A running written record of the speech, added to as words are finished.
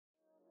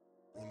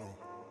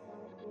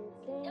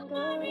Yeah,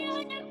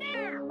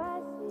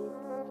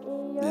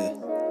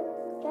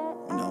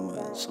 you know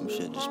when some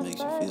shit just makes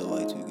you feel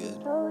way too good.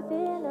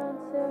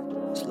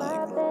 It's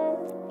like,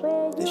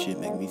 this shit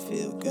make me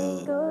feel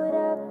good.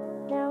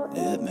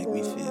 Yeah, it make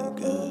me feel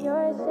good.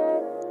 Yeah.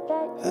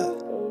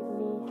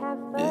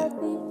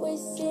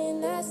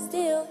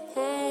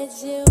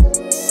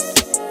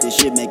 This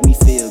shit make me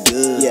feel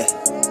good. Yeah,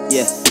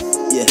 yeah,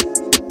 yeah,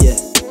 yeah,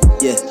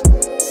 yeah.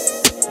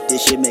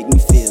 This shit make me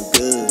feel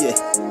good. Yeah,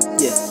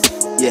 yeah,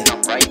 yeah.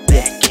 I'm right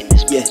back in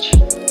this bitch.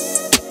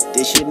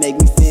 This shit make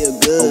me feel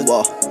good.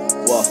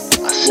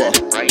 I said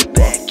I'm right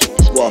back in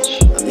this bitch.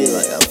 I mean,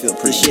 like, I feel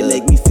pretty. This shit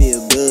make me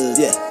feel good.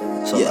 Yeah.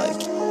 So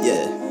like,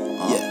 yeah.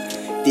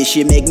 This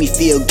shit make me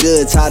feel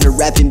good, tired of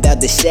rapping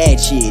about the sad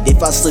shit.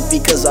 If I slip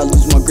because I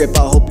lose my grip,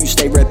 I hope you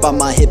stay right by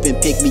my hip and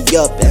pick me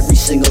up every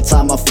single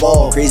time I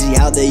fall. Crazy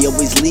how they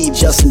always leave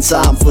just in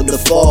time for the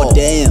fall.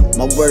 Damn,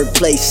 my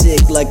wordplay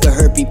sick like a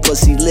herpy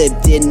pussy lip.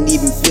 Didn't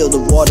even feel the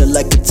water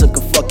like it took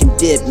a fucking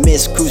dip.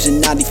 Miss cruising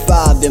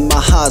 95 in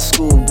my high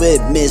school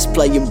whip. Miss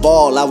playing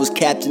ball, I was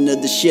captain of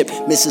the ship.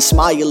 Miss a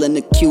smile and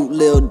a cute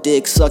little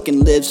dick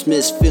sucking lips.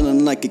 Miss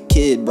feeling like a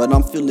kid, but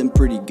I'm feeling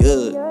pretty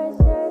good.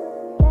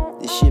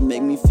 This shit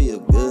make me feel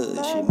good.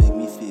 This shit make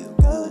me feel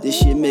good. This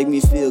shit make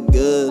me feel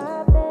good.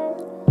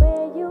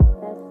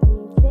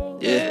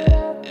 Yeah.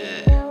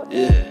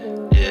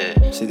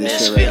 See this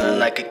Miss shit right feeling here?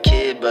 like a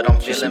kid, but I'm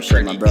Just feeling some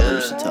shit my pretty brother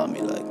used to good. tell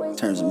me, like, in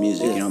terms of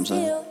music, you know what I'm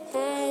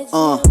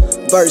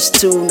saying? Verse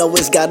 2, no,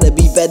 it's gotta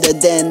be better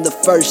than the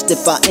first.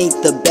 If I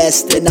ain't the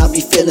best, then I'll be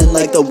feeling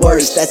like the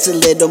worst. That's a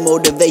little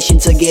motivation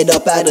to get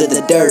up out of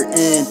the dirt.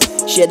 And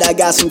shit, I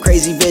got some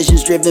crazy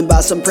visions driven by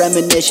some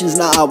premonitions.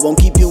 Nah, I won't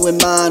keep you in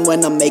mind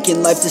when I'm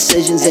making life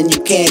decisions. And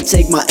you can't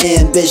take my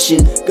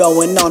ambition.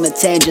 Going on a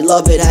tangent,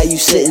 love it how you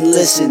sit and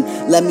listen.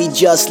 Let me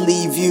just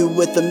leave you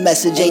with a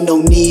message. Ain't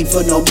no need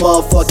for no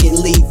motherfucking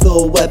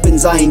lethal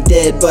weapons. I ain't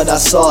dead, but I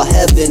saw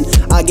heaven.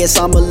 I guess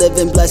I'm a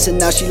living blessing.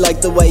 Now she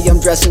like the way I'm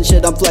dressing.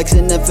 Shit, I'm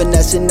flexing and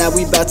finessing. Now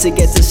we bout to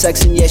get to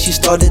sexing. Yeah, she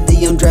started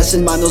the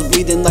undressing. My nose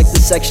breathing like the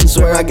section.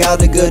 Swear I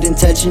got a good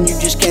intention. You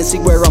just can't see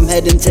where I'm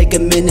heading. Take a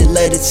minute,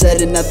 let it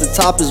set in. At the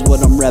top is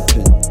what I'm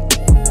repping.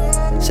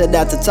 Said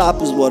at the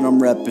top is what I'm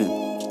repping.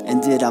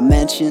 And did I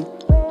mention?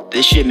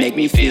 This shit make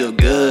me feel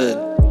good.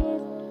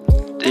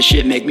 This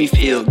shit make me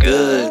feel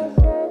good.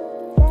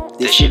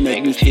 This shit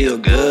make me feel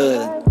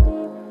good.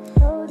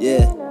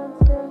 Yeah.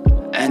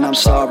 And I'm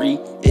sorry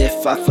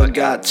if I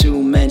forgot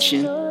to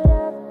mention.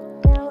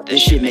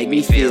 This shit make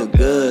me feel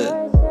good.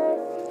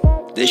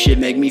 This shit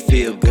make me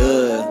feel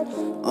good.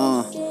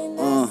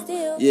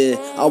 Yeah.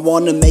 I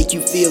wanna make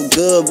you feel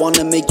good,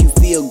 wanna make you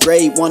feel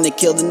great. Wanna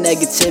kill the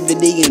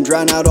negativity and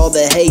drown out all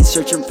the hate.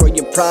 Searching for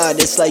your pride,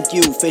 it's like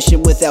you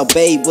fishing without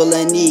bait. Will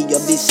any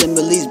of these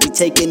similes be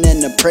taken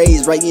into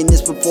praise? Writing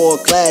this before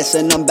class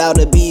and I'm about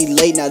to be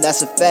late. Now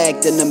that's a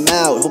fact and I'm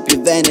out. Hope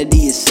your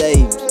vanity is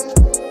saved.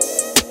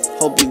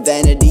 Hope your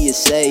vanity is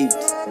saved.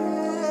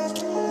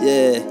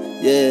 Yeah.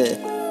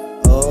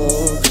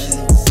 Oh shit.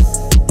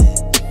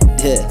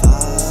 Yeah.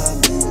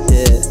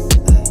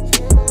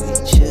 We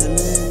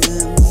chillin'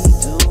 and we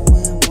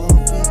doing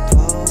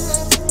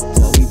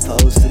what we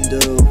supposed to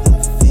do.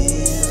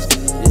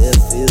 Yeah, it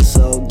feels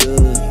so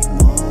good.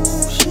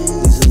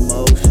 These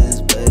emotions,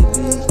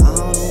 baby. I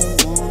don't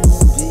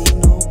wanna be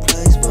no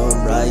place but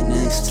right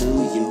next to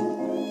you.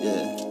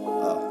 Yeah.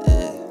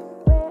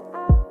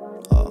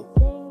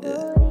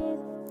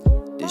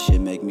 This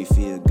shit make me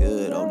feel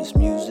good. All this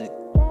music,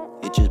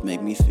 it just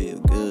make me feel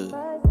good.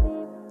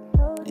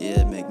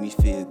 Yeah, it make me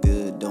feel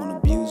good. Don't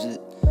abuse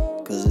it,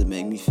 cause it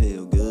make me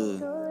feel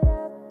good.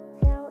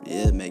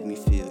 Yeah, it make me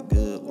feel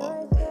good.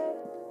 Whoa.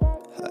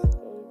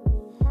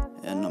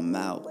 And I'm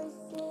out.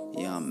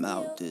 Yeah, I'm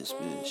out this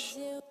bitch.